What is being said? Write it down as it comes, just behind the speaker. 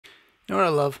You know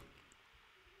what I love?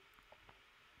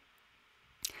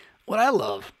 What I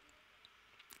love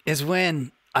is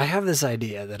when I have this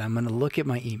idea that I'm going to look at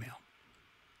my email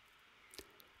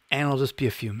and it'll just be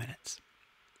a few minutes.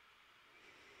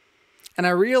 And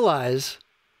I realize,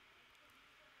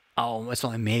 it's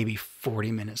only maybe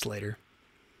 40 minutes later.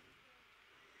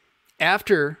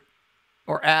 After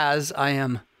or as I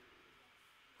am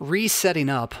resetting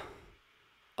up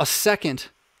a second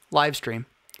live stream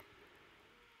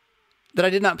that I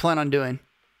did not plan on doing.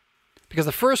 Because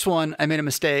the first one, I made a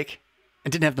mistake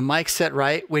and didn't have the mic set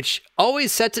right, which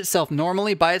always sets itself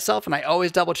normally by itself, and I always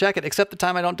double check it, except the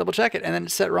time I don't double check it, and then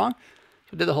it's set wrong.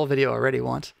 I did the whole video already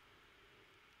once.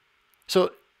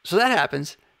 So that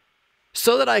happens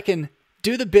so that I can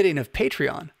do the bidding of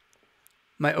Patreon,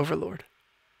 my overlord,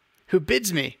 who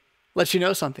bids me, lets you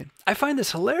know something. I find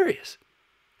this hilarious.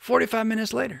 45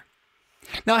 minutes later.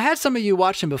 Now, I had some of you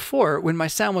watching before when my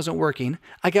sound wasn't working.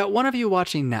 I got one of you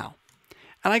watching now.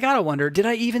 And I gotta wonder, did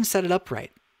I even set it up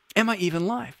right? Am I even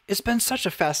live? It's been such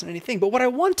a fascinating thing. But what I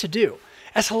want to do,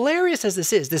 as hilarious as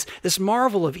this is, this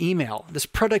marvel of email, this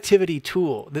productivity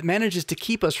tool that manages to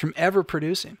keep us from ever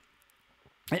producing,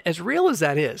 as real as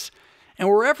that is, and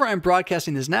wherever I'm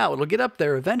broadcasting this now, it'll get up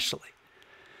there eventually.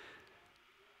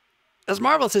 As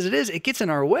marvelous as it is, it gets in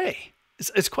our way.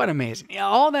 It's quite amazing.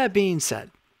 All that being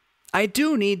said, I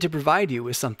do need to provide you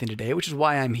with something today, which is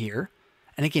why I'm here.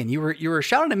 And again, you were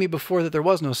shouting at me before that there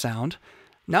was no sound.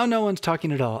 Now no one's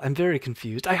talking at all. I'm very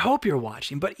confused. I hope you're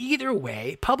watching. But either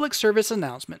way, public service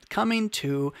announcement coming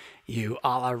to you a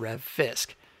la Rev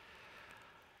Fisk.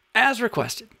 As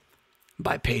requested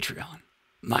by Patreon,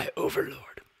 my overlord.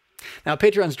 Now,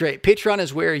 Patreon's great. Patreon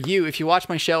is where you, if you watch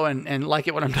my show and like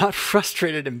it when I'm not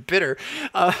frustrated and bitter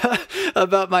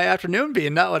about my afternoon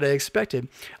being not what I expected,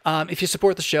 if you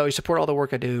support the show, you support all the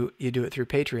work I do, you do it through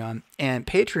Patreon. And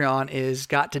Patreon is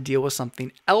got to deal with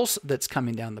something else that's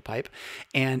coming down the pipe,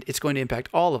 and it's going to impact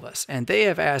all of us. And they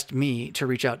have asked me to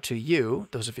reach out to you,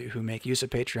 those of you who make use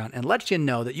of Patreon, and let you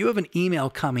know that you have an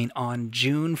email coming on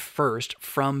June 1st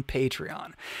from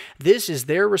Patreon. This is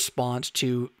their response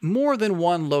to more than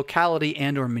one locality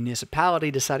and or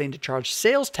municipality deciding to charge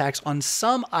sales tax on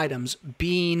some items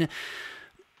being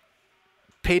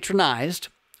patronized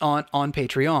on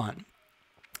Patreon.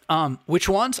 Which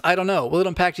ones? I don't know. Will it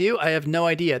impact you? I have no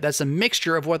idea. That's a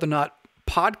mixture of whether or not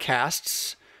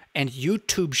podcasts and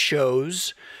YouTube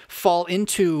shows fall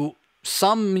into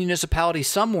some municipality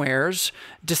somewhere's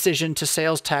decision to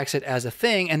sales tax it as a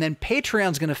thing, and then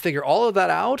Patreon's going to figure all of that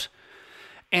out.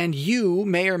 And you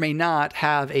may or may not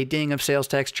have a ding of sales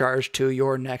tax charged to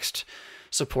your next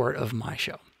support of my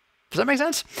show. Does that make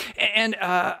sense? And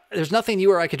there's nothing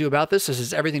you or I could do about this. This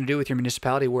has everything to do with your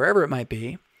municipality, wherever it might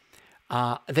be.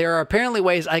 There are apparently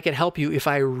ways I could help you if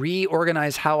I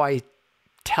reorganize how I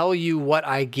tell you what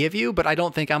I give you, but I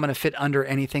don't think I'm going to fit under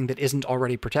anything that isn't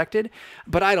already protected.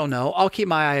 But I don't know. I'll keep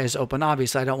my eyes open.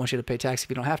 Obviously, I don't want you to pay tax if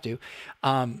you don't have to.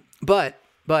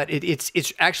 But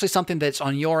it's actually something that's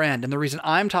on your end. And the reason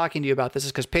I'm talking to you about this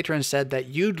is because Patreon said that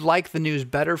you'd like the news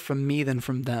better from me than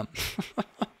from them.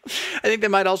 I think they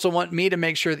might also want me to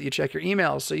make sure that you check your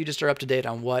emails so you just are up to date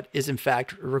on what is in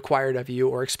fact required of you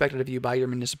or expected of you by your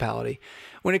municipality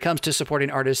when it comes to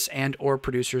supporting artists and or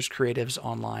producers, creatives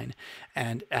online,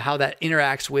 and how that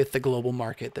interacts with the global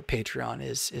market that Patreon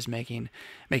is making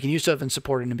use of and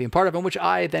supporting and being part of, and which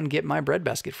I then get my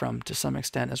breadbasket from to some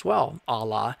extent as well, a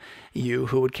la you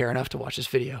who would care enough to watch this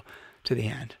video to the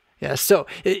end. Yeah, so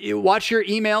you watch your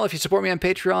email. If you support me on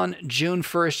Patreon, June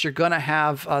 1st, you're going to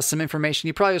have some information.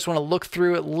 You probably just want to look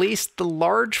through at least the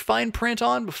large fine print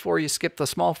on before you skip the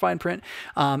small fine print.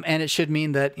 And it should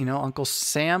mean that, Uncle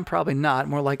Sam, probably not,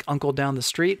 more like Uncle down the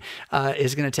street,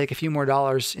 is going to take a few more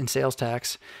dollars in sales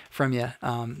tax from you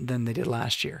than they did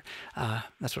last year.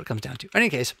 That's what it comes down to. In any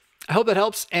case, I hope that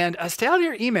helps. And stay out of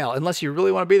your email unless you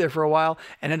really want to be there for a while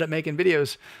and end up making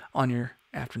videos on your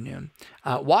afternoon.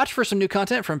 Watch for some new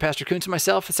content from Pastor Kuntz and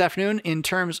myself this afternoon in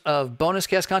terms of bonus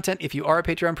cast content. If you are a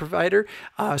Patreon provider,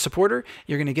 supporter,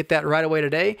 you're going to get that right away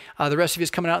today. The rest of you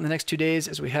is coming out in the next 2 days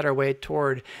as we head our way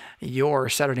toward your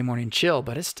Saturday morning chill,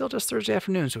 but it's still just Thursday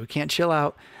afternoon, so we can't chill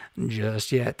out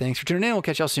just yet. Thanks for tuning in. We'll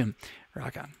catch y'all soon.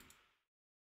 Rock on.